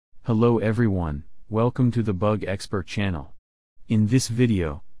Hello everyone, welcome to the Bug Expert channel. In this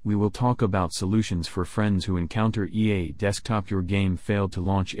video, we will talk about solutions for friends who encounter EA Desktop Your game failed to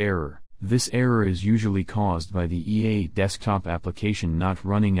launch error. This error is usually caused by the EA Desktop application not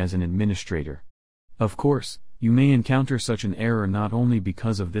running as an administrator. Of course, you may encounter such an error not only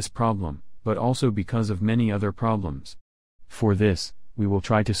because of this problem, but also because of many other problems. For this, we will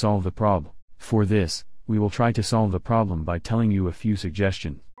try to solve the problem. By telling you a few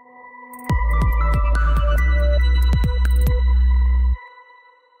suggestions.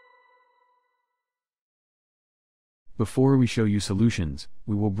 Before we show you solutions,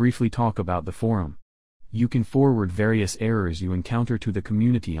 we will briefly talk about the forum. You can forward various errors you encounter to the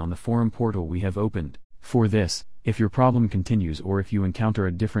community on the forum portal we have opened. For this, if your problem continues or if you encounter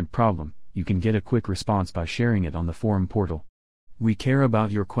a different problem, you can get a quick response by sharing it on the forum portal. We care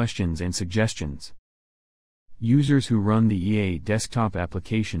about your questions and suggestions. Users who run the EA Desktop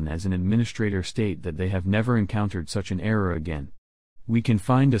application as an administrator state that they have never encountered such an error again. We can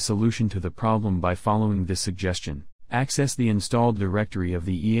find a solution to the problem by following this suggestion. Access the installed directory of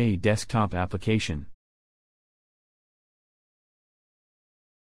the EA Desktop application.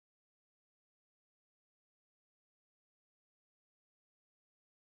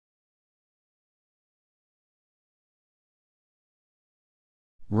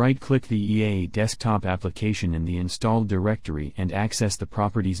 Right-click the EA Desktop application in the installed directory and access the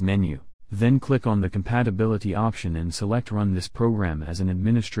Properties menu. Then click on the Compatibility option and select Run this program as an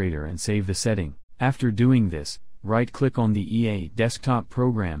administrator and save the setting. After doing this, right-click on the EA Desktop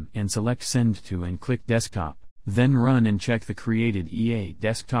program and select Send to and click Desktop. Then run and check the created EA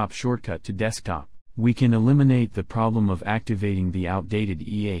Desktop shortcut to desktop. We can eliminate the problem of activating the outdated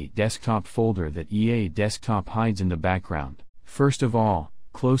EA Desktop folder that EA Desktop hides in the background. First of all,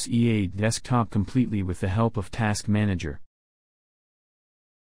 close EA Desktop completely with the help of Task Manager.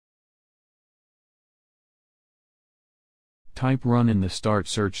 Type Run in the Start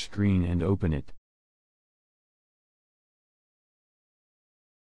search screen and open it.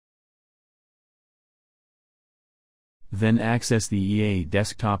 Then access the EA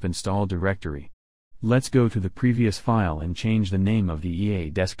Desktop install directory. Let's go to the previous file and change the name of the EA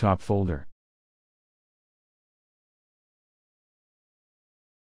Desktop folder.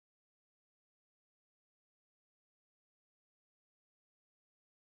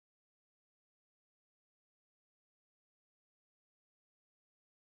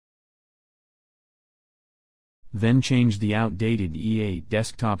 Then change the outdated EA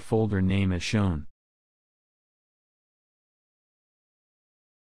Desktop folder name as shown.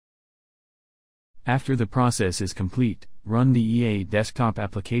 After the process is complete, run the EA Desktop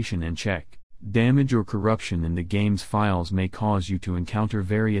application and check. Damage or corruption in the game's files may cause you to encounter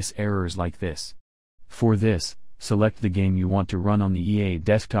various errors like this. For this, select the game you want to run on the EA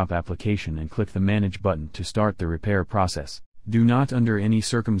Desktop application and click the Manage button to start the repair process. Do not under any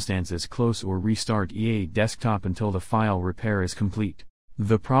circumstances close or restart EA Desktop until the file repair is complete.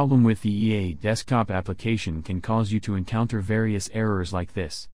 The problem with the EA Desktop application can cause you to encounter various errors like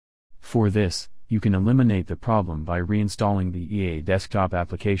this. For this, you can eliminate the problem by reinstalling the EA Desktop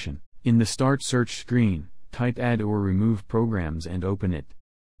application. In the Start search screen, type Add or Remove Programs and open it.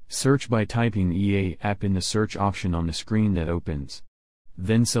 Search by typing EA App in the search option on the screen that opens.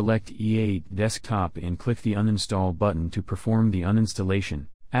 Then select EA Desktop and click the Uninstall button to perform the uninstallation.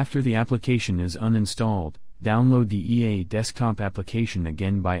 After the application is uninstalled, download the EA Desktop application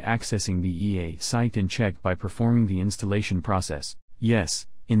again by accessing the EA site and check by performing the installation process. Yes,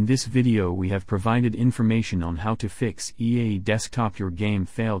 in this video we have provided information on how to fix EA Desktop Your game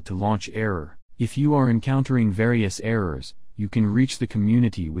failed to launch error. If you are encountering various errors, you can reach the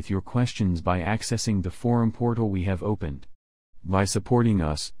community with your questions by accessing the forum portal we have opened. By supporting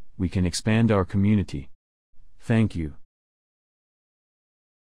us, we can expand our community. Thank you.